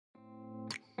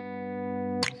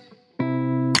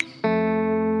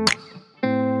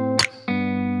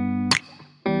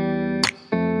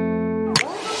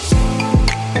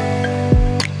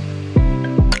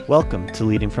Welcome to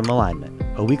Leading from Alignment,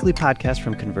 a weekly podcast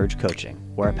from Converge Coaching,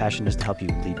 where our passion is to help you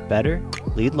lead better,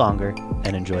 lead longer,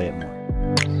 and enjoy it more.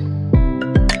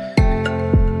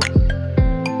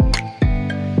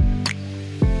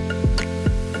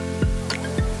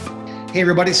 Hey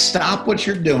everybody, stop what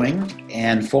you're doing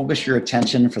and focus your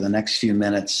attention for the next few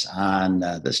minutes on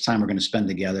this time we're going to spend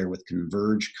together with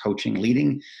Converge Coaching,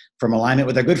 Leading from Alignment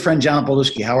with our good friend John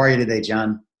Paluski. How are you today,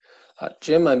 John?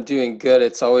 Jim, I'm doing good.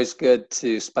 It's always good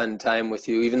to spend time with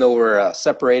you. Even though we're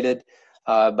separated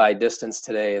by distance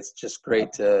today, it's just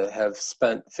great to have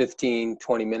spent 15,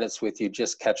 20 minutes with you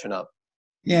just catching up.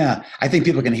 Yeah, I think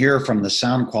people can hear from the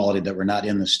sound quality that we're not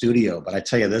in the studio, but I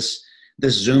tell you, this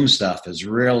Zoom stuff has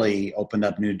really opened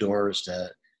up new doors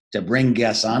to bring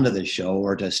guests onto the show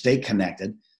or to stay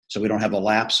connected so we don't have a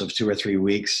lapse of 2 or 3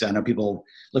 weeks. I know people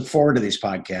look forward to these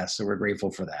podcasts, so we're grateful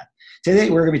for that. Today,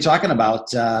 we're going to be talking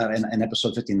about, in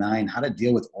episode 59, how to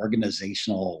deal with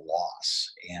organizational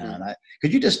loss. And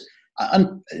could you just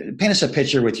paint us a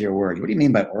picture with your word? What do you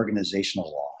mean by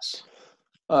organizational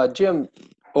loss? Jim,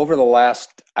 over the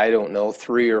last,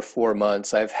 3 or 4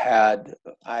 months, I've had,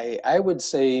 I would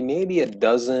say maybe a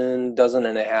dozen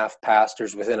and a half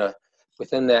pastors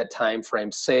within that time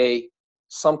frame say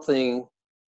something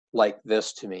like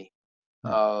this to me.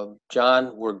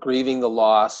 John, we're grieving the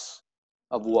loss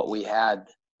of what we had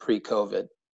pre-COVID.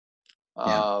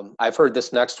 I've heard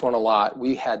this next one a lot.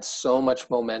 We had so much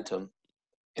momentum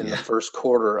in the first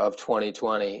quarter of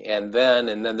 2020, and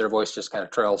then their voice just kind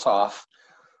of trails off.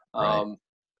 Right.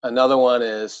 Another one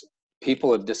is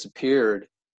people have disappeared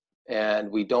and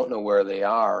we don't know where they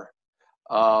are.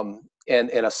 And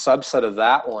a subset of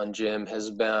that one, Jim, has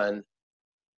been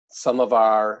some of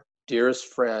our dearest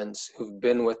friends who've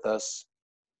been with us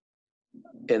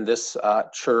in this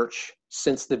church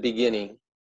since the beginning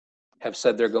have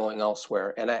said they're going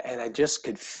elsewhere. And I just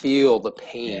could feel the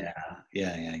pain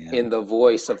in the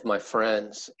voice of my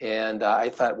friends. And I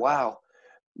thought, wow,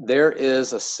 there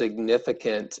is a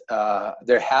significant,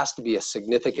 there has to be a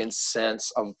significant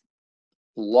sense of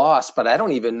loss, but I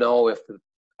don't even know if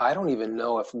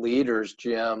leaders,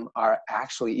 Jim, are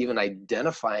actually even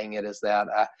identifying it as that.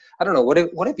 I don't know.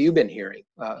 What have you been hearing?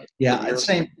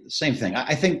 Same thing.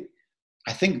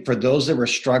 I think for those that were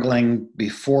struggling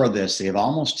before this, they've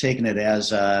almost taken it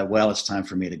as, it's time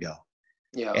for me to go.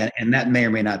 Yeah. And that may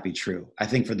or may not be true. I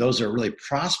think for those that are really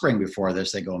prospering before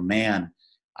this, they go, man,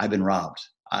 I've been robbed.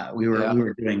 We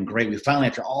were doing great. We finally,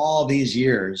 after all these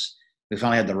years, we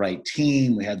finally had the right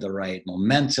team. We had the right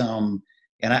momentum.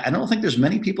 And I don't think there's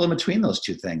many people in between those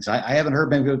two things. I haven't heard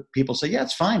many people say, yeah,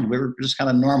 it's fine. We were just kind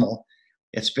of normal.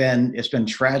 It's been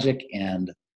tragic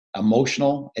and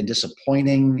emotional and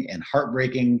disappointing and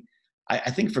heartbreaking.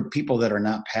 I think for people that are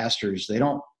not pastors, they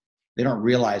don't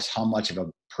realize how much of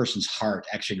a person's heart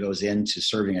actually goes into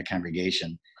serving a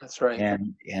congregation. That's right.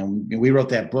 And we wrote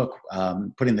that book,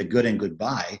 Putting the Good in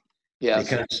Goodbye. Yes.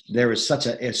 Because there was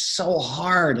it's so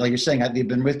hard. Like you're saying, they've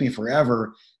been with me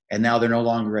forever and now they're no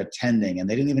longer attending. And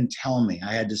they didn't even tell me.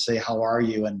 I had to say, how are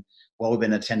you? And we've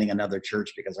been attending another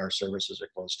church because our services are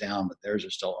closed down, but theirs are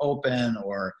still open,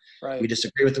 or we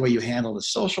disagree with the way you handle the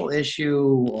social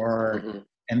issue,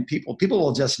 and people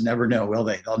will just never know, will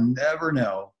they? They'll never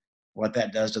know what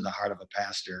that does to the heart of a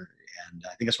pastor. And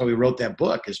I think that's why we wrote that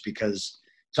book, is because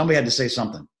somebody had to say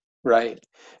something. Right.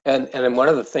 And one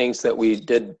of the things that we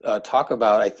did talk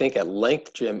about, I think at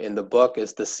length, Jim, in the book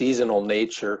is the seasonal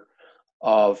nature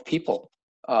of people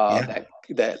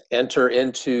that enter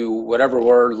into whatever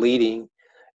we're leading,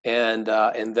 and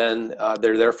then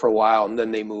they're there for a while and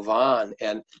then they move on.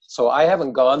 And so I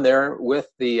haven't gone there with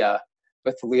the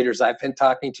leaders I've been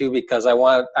talking to, because I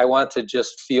want to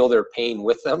just feel their pain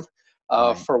with them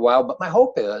for a while. But my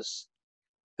hope is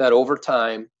that over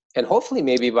time, and hopefully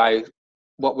maybe by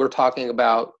what we're talking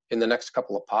about in the next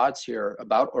couple of pods here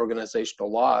about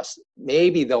organizational loss,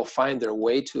 maybe they'll find their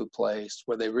way to a place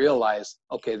where they realize,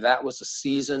 okay, that was a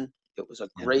season. It was a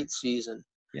great season.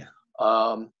 Yeah.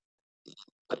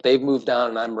 But they've moved on,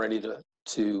 and I'm ready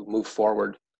to move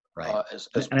forward. Right.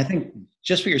 And I think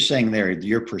just what you're saying there,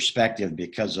 your perspective,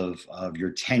 because of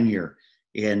your tenure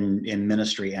in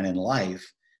ministry and in life,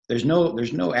 there's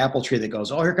no apple tree that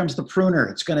goes, oh, here comes the pruner.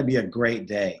 It's going to be a great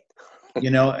day.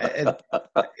 The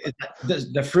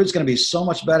fruit's going to be so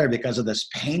much better because of this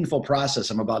painful process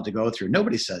I'm about to go through.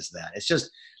 Nobody says that. It's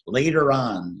just later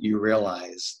on you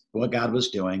realize what God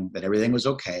was doing, that everything was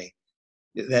okay.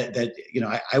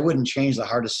 I wouldn't change the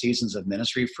hardest seasons of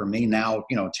ministry for me now,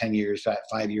 10 years,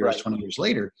 5 years, 20 years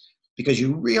later, because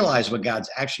you realize what God's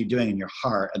actually doing in your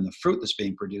heart, and the fruit that's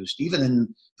being produced, even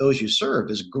in those you serve,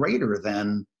 is greater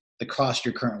than the cost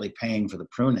you're currently paying for the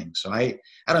pruning. So I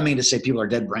don't mean to say people are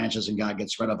dead branches and God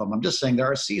gets rid of them. I'm just saying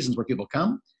there are seasons where people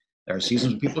come, there are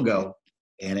seasons where people go,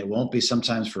 and it won't be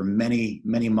sometimes for many,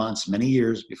 many months, many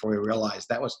years before we realize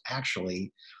that was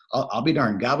actually, I'll be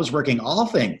darned, God was working all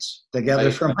things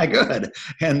together for my good.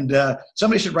 And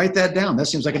somebody should write that down. That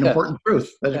seems like an important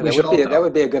truth. That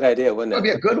would be a good idea, wouldn't it? That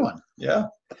would be a good one. Yeah.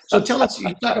 So tell us,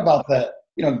 you talk about the,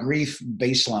 grief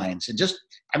baselines. And just,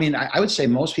 I would say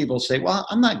most people say, well,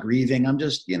 I'm not grieving. I'm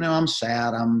just, I'm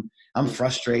sad. I'm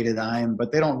frustrated.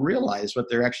 But they don't realize what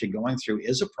they're actually going through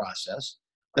is a process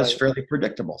that's fairly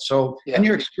predictable. So in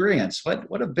your experience,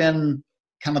 what have been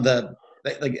kind of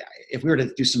like, if we were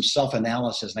to do some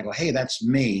self-analysis and I go, hey, that's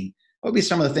me, what would be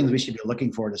some of the things we should be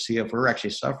looking for to see if we're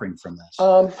actually suffering from this?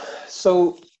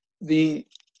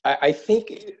 I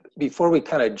think before we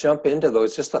kind of jump into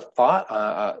those, just a thought,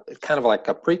 kind of like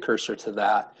a precursor to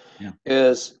that,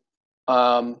 is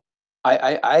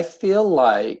I feel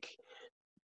like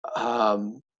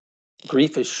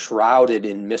grief is shrouded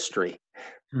in mystery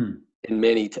in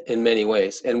many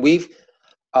ways, and we've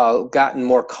gotten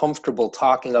more comfortable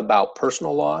talking about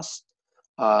personal loss.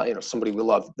 Somebody we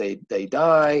love, they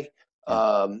die.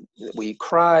 We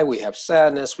cry, we have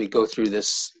sadness, we go through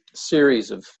this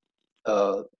series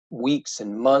of weeks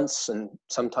and months and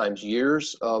sometimes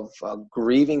years of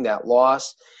grieving that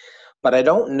loss. But I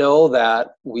don't know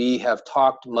that we have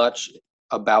talked much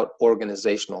about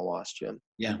organizational loss, Jim.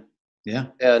 Yeah.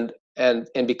 And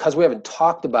because we haven't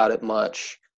talked about it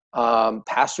much,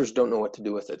 pastors don't know what to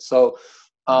do with it. So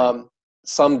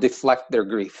some deflect their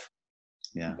grief.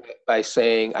 By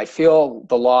saying, I feel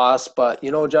the loss, but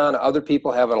John, other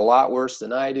people have it a lot worse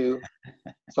than I do.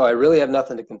 So I really have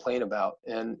nothing to complain about.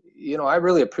 And, I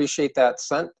really appreciate that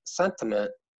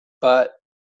sentiment, but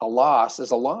a loss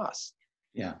is a loss.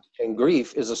 Yeah. And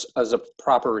grief is a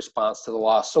proper response to the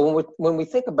loss. So when we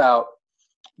think about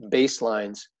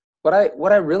baselines, what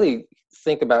I really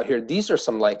think about here, these are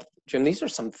some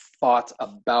thoughts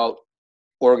about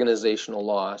organizational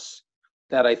loss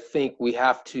that I think we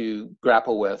have to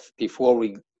grapple with before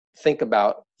we think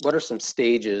about what are some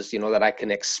stages, that I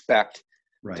can expect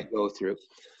to go through.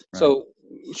 Right. So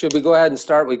should we go ahead and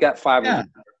start? We've got 5 minutes.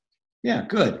 Yeah,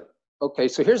 good. Okay,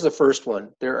 so here's the first one.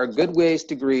 There are good ways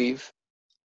to grieve,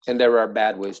 and there are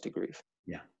bad ways to grieve.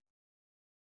 Yeah.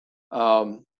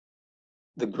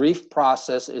 The grief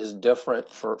process is different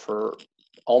for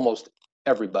almost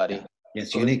everybody. Yeah.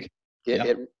 It's unique.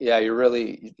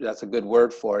 That's a good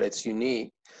word for it. It's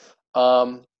unique.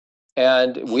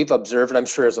 And we've observed, I'm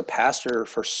sure as a pastor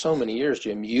for so many years,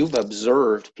 Jim, you've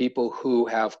observed people who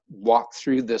have walked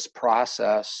through this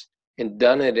process and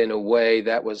done it in a way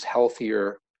that was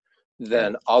healthier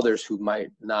than others who might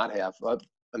not have.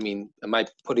 Am I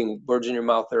putting words in your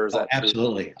mouth there? Or is that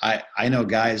absolutely. I know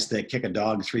guys that kick a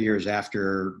dog 3 years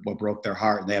after what broke their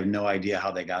heart, and they have no idea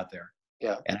how they got there.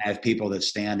 Yeah. And I have people that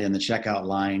stand in the checkout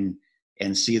line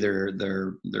and see their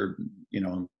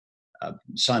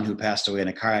son who passed away in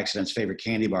a car accident's favorite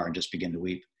candy bar and just begin to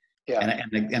weep. Yeah.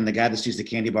 And the guy that sees the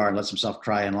candy bar and lets himself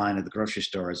cry in line at the grocery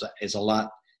store is a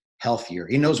lot healthier.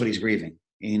 He knows what he's grieving.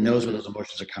 He knows where those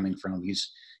emotions are coming from.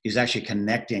 He's actually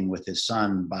connecting with his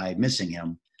son by missing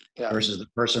him versus the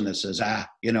person that says, I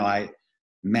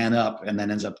man up, and then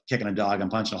ends up kicking a dog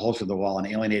and punching a hole through the wall and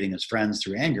alienating his friends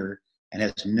through anger and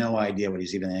has no idea what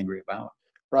he's even angry about.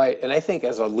 Right. And I think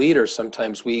as a leader,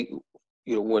 sometimes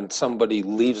when somebody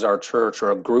leaves our church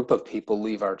or a group of people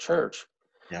leave our church,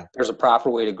 there's a proper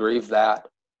way to grieve that.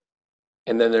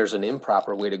 And then there's an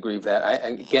improper way to grieve that.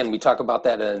 Again, we talk about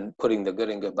that in Putting the Good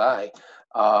in Goodbye,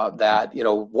 that,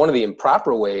 one of the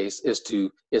improper ways is to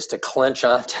clench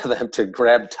onto them, to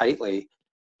grab tightly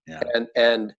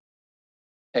and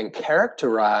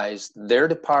characterize their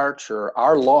departure,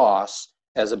 our loss,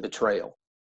 as a betrayal.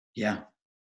 Yeah.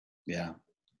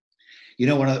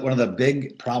 One of the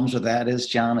big problems with that is,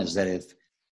 John, is that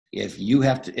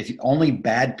if only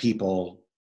bad people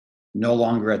no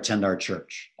longer attend our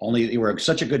church, we're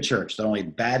such a good church that only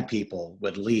bad people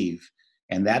would leave,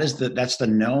 and that's the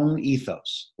known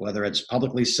ethos, whether it's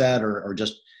publicly said or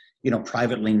just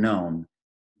privately known,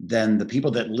 then the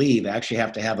people that leave actually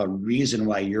have to have a reason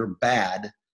why you're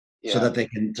bad. So that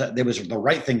it was the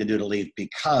right thing to do to leave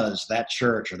because that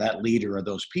church or that leader or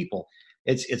those people.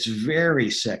 It's very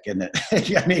sick, isn't it?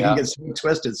 It gets so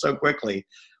twisted so quickly.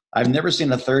 I've never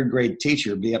seen a third grade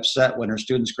teacher be upset when her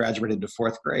students graduated to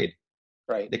fourth grade.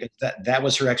 Right. Because that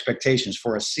was her expectations.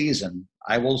 For a season,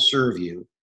 I will serve you.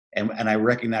 And I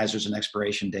recognize there's an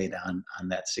expiration date on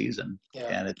that season. Yeah.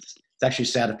 And it's actually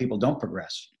sad if people don't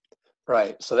progress.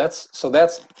 Right. So that's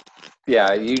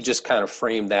Yeah, you just kind of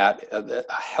framed that a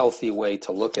healthy way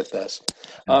to look at this.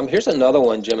 Here's another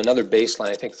one, Jim, another baseline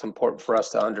I think it's important for us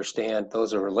to understand,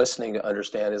 those who are listening to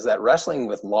understand, is that wrestling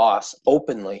with loss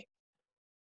openly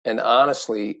and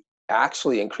honestly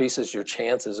actually increases your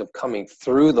chances of coming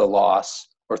through the loss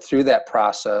or through that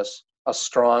process a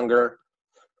stronger,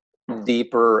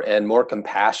 deeper, and more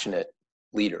compassionate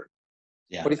leader.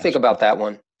 Yeah, what do you think about that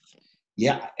one?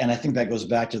 Yeah, and I think that goes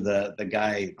back to the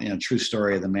guy, true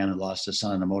story of the man who lost his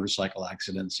son in a motorcycle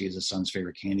accident, sees his son's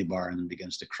favorite candy bar, and then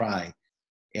begins to cry.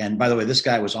 And by the way, this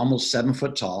guy was almost 7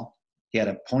 foot tall. He had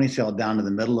a ponytail down to the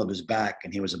middle of his back,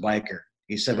 and he was a biker.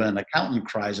 He said when an accountant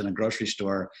cries in a grocery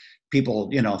store, people,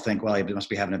 think, well, he must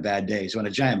be having a bad day. So when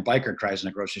a giant biker cries in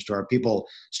a grocery store, people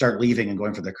start leaving and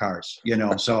going for their cars,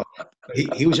 So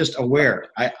he was just aware.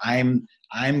 I'm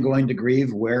going to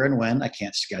grieve where and when. I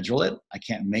can't schedule it. I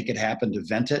can't make it happen to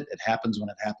vent it. It happens when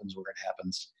it happens, where it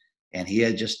happens. And he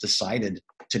had just decided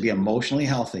to be emotionally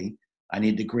healthy. I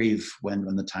need to grieve when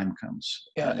the time comes.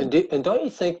 Yeah, and don't you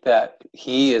think that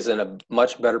he is in a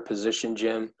much better position,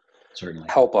 Jim? Certainly.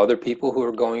 Help other people who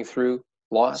are going through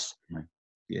loss?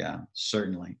 Yeah,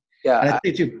 certainly. Yeah. And I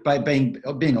think too, by being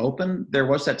open, there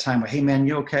was that time where, hey man,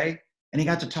 you okay? And he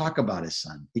got to talk about his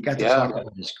son. He got to talk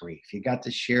about his grief. He got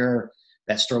to share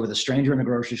that story with a stranger in a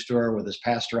grocery store, with his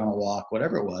pastor on a walk,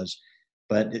 whatever it was.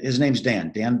 But his name's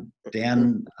Dan.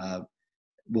 Dan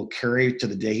will carry to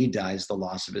the day he dies the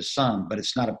loss of his son. But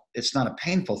it's not a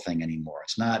painful thing anymore.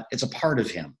 It's a part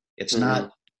of him. It's not,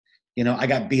 I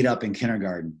got beat up in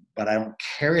kindergarten, but I don't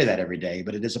carry that every day.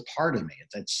 But it is a part of me.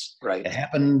 It's right. It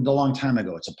happened a long time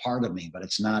ago. It's a part of me, but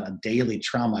it's not a daily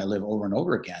trauma I live over and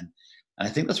over again. And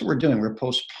I think that's what we're doing. We're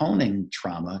postponing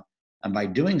trauma. And by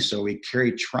doing so, we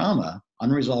carry trauma,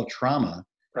 unresolved trauma,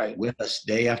 with us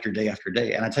day after day after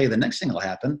day. And I tell you, the next thing that'll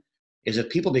happen is if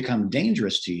people become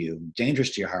dangerous to you,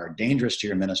 dangerous to your heart, dangerous to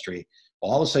your ministry,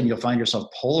 all of a sudden you'll find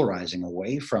yourself polarizing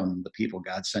away from the people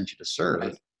God sent you to serve.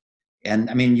 Right.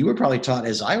 And I mean, you were probably taught,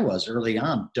 as I was early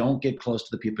on, don't get close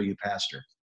to the people you pastor.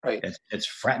 Right. It's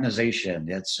fraternization.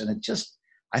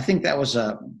 I think that was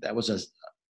an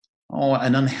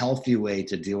unhealthy way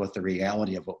to deal with the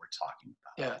reality of what we're talking about.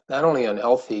 Yeah, not only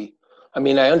unhealthy. I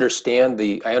mean, I understand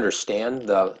the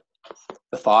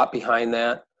thought behind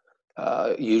that.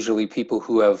 Usually, people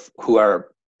who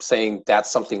are saying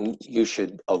that's something you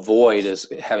should avoid as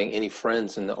having any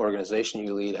friends in the organization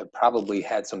you lead have probably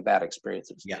had some bad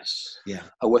experiences. Yes, yeah,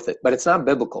 with it, but it's not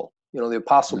biblical. The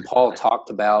Apostle Paul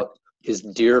talked about his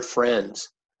dear friends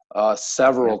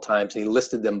several times, and he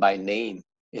listed them by name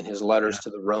in his letters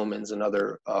to the Romans and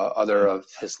other of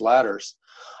his letters.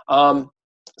 The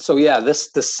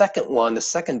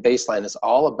second baseline is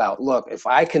all about, look, if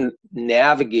I can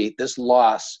navigate this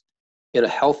loss in a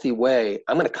healthy way,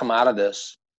 I'm going to come out of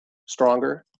this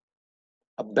stronger,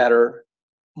 a better,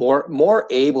 more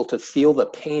able to feel the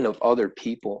pain of other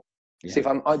people. Yeah. See, if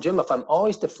I'm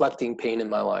always deflecting pain in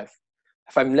my life,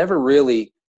 if I'm never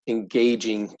really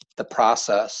engaging the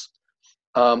process,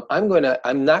 I'm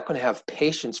not going to have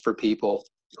patience for people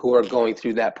who are going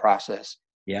through that process.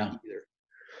 Yeah.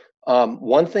 Either.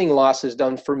 One thing loss has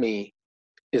done for me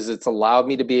is it's allowed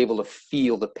me to be able to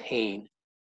feel the pain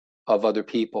of other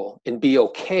people and be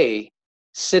okay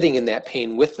sitting in that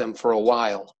pain with them for a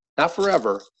while, not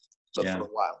forever, but for a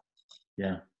while.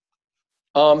 Yeah.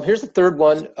 Here's the third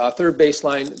one, third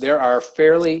baseline. There are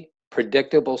fairly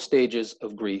predictable stages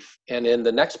of grief. And in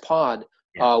the next pod,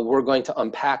 we're going to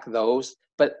unpack those.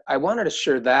 But I wanted to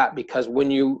share that because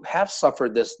when you have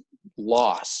suffered this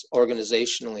loss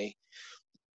organizationally,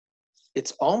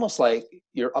 it's almost like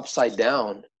you're upside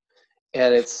down,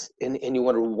 and and you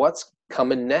wonder what's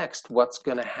coming next, what's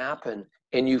going to happen,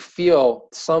 and you feel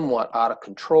somewhat out of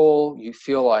control. You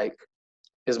feel like,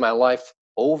 is my life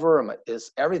over?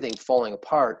 Is everything falling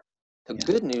apart? The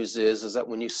good news is that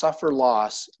when you suffer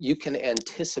loss, you can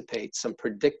anticipate some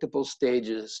predictable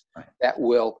stages that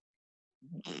will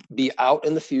be out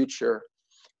in the future,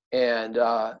 and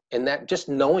that just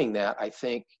knowing that, I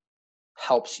think,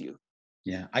 helps you.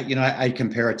 Yeah, I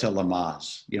compare it to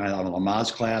Lamaze. On a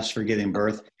Lamaze class for giving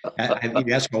birth.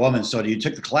 You ask a woman, so you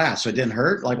took the class, so it didn't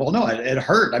hurt? Like, well, no, it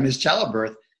hurt. I mean, it's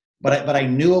childbirth, but I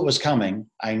knew it was coming.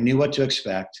 I knew what to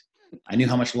expect. I knew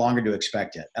how much longer to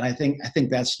expect it. And I think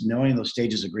that's knowing those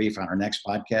stages of grief on our next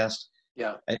podcast.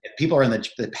 Yeah, people are in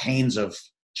the pains of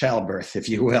childbirth, if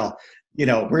you will.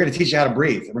 We're going to teach you how to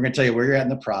breathe. We're going to tell you where you're at in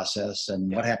the process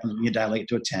and what happens when you dilate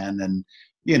to a 10 and.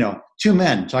 Two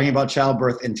men talking about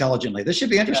childbirth intelligently. This should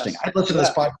be interesting. Yes. I'd listen to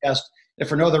this podcast if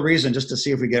for no other reason, just to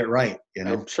see if we get it right.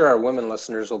 I'm sure our women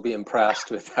listeners will be impressed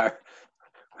with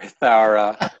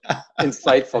our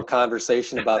insightful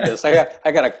conversation about this. I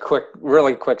got a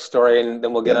really quick story, and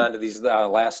then we'll get on to these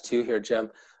last two here, Jim.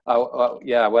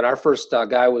 When our first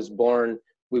guy was born,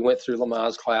 we went through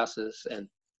Lamaze classes, and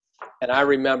I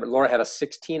remember Laura had a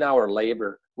 16-hour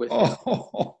labor with him.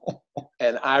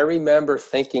 And I remember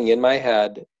thinking in my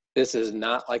head, this is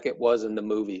not like it was in the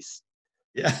movies.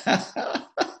 Yeah.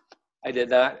 I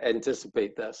did not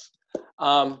anticipate this.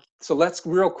 So let's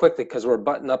real quickly, because we're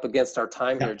butting up against our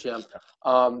time here, Jim.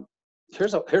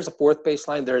 Here's a fourth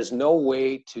baseline. There is no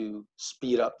way to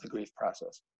speed up the grief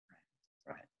process.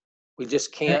 Right. We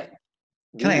just can't.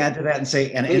 Can I add to that and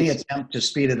say, and any attempt to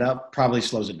speed it up probably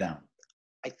slows it down?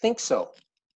 I think so.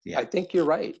 Yeah. I think you're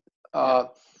right.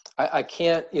 I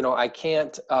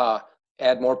can't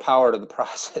add more power to the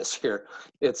process here.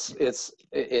 It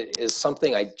is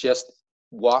something I just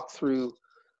walk through,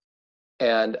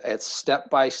 and it's step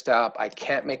by step. I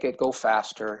can't make it go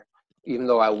faster, even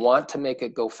though I want to make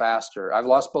it go faster. I've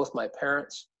lost both my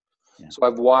parents. Yeah. So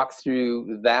I've walked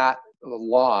through that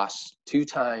loss 2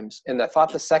 times, and I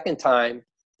thought the second time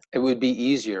it would be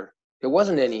easier. It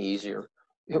wasn't any easier.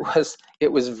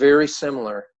 It was very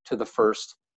similar to the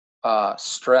first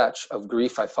stretch of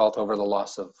grief I felt over the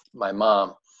loss of my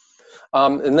mom.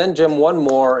 And then, Jim, one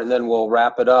more, and then we'll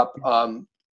wrap it up.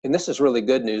 And this is really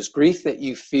good news. Grief that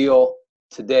you feel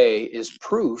today is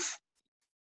proof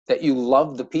that you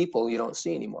love the people you don't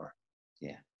see anymore.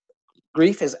 Yeah.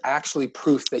 Grief is actually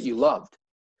proof that you loved,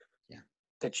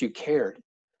 that you cared.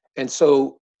 And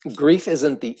so grief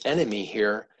isn't the enemy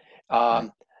here.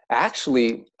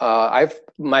 Actually,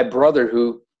 my brother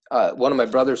one of my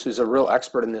brothers who's a real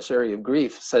expert in this area of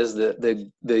grief says that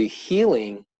the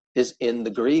healing is in the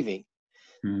grieving.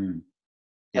 Mm.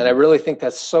 And I really think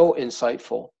that's so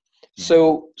insightful.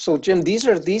 Yeah. So Jim,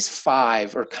 these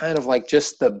 5 are kind of like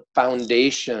just the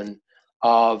foundation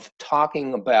of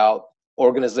talking about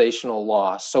organizational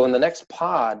loss. So in the next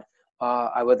pod,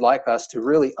 I would like us to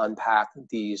really unpack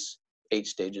these 8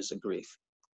 stages of grief.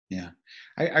 Yeah.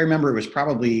 I remember it was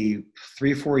probably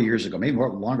 3 or 4 years ago, maybe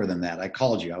more longer than that. I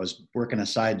called you. I was working a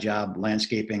side job,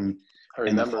 landscaping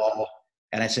in the fall.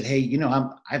 And I said, hey,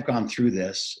 I've gone through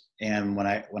this. And when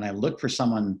I look for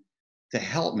someone to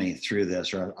help me through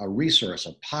this, or a resource,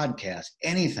 a podcast,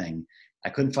 anything, I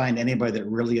couldn't find anybody that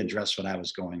really addressed what I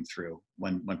was going through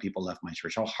when people left my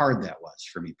church, how hard that was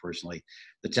for me personally.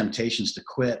 The temptations to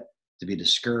quit, to be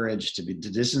discouraged, to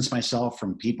distance myself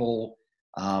from people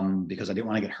because I didn't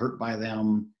want to get hurt by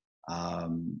them.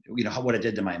 What it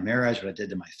did to my marriage, what it did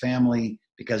to my family,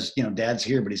 because, Dad's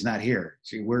here, but he's not here.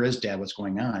 See, where is Dad? What's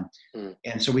going on? Mm.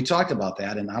 And so we talked about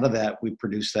that. And out of that, we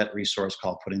produced that resource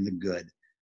called Putting the Good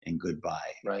in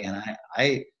Goodbye. Right.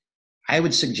 And I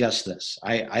would suggest this.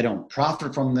 I don't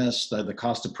profit from this, the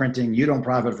cost of printing. You don't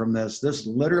profit from this. This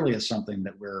literally is something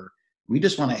that we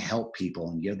just want to help people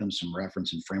and give them some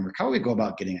reference and framework. How do we go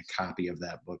about getting a copy of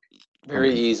that book?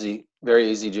 Very easy,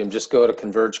 Jim. Just go to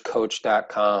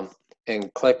convergecoach.com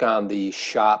and click on the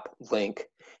shop link,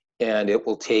 and it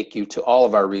will take you to all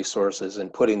of our resources,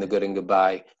 and Putting the Good in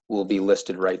Goodbye will be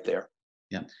listed right there.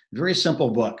 Yeah, very simple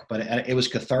book, but it was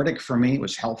cathartic for me. It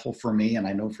was helpful for me, and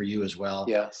I know for you as well.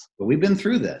 Yes. But we've been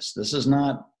through this. This is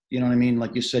not, you know what I mean?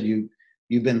 Like you said,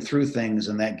 you've been through things,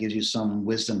 and that gives you some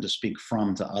wisdom to speak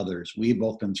from to others. We've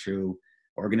both been through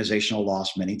organizational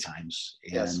loss many times,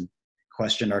 and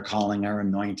questioned our calling, our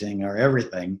anointing, our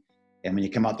everything. And when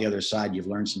you come out the other side, you've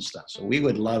learned some stuff. So we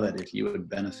would love it if you would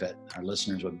benefit, our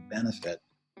listeners would benefit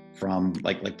from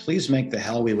please make the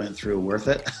hell we went through worth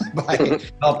it by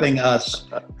helping us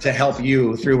to help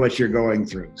you through what you're going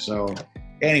through. So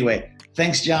anyway,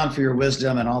 thanks, John, for your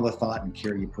wisdom and all the thought and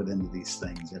care you put into these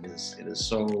things. It is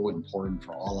so important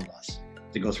for all of us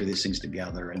to go through these things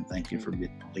together. And thank you for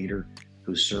being a leader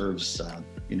who serves,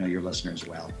 your listeners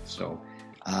well. So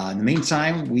in the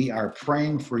meantime, we are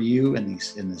praying for you in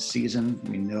this season.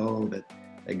 We know that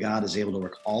God is able to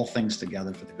work all things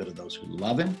together for the good of those who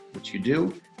love him, which you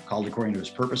do, called according to his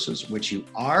purposes, which you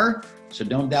are. So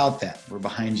don't doubt that. We're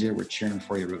behind you. We're cheering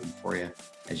for you, rooting for you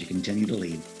as you continue to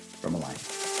lead from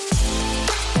Alignment.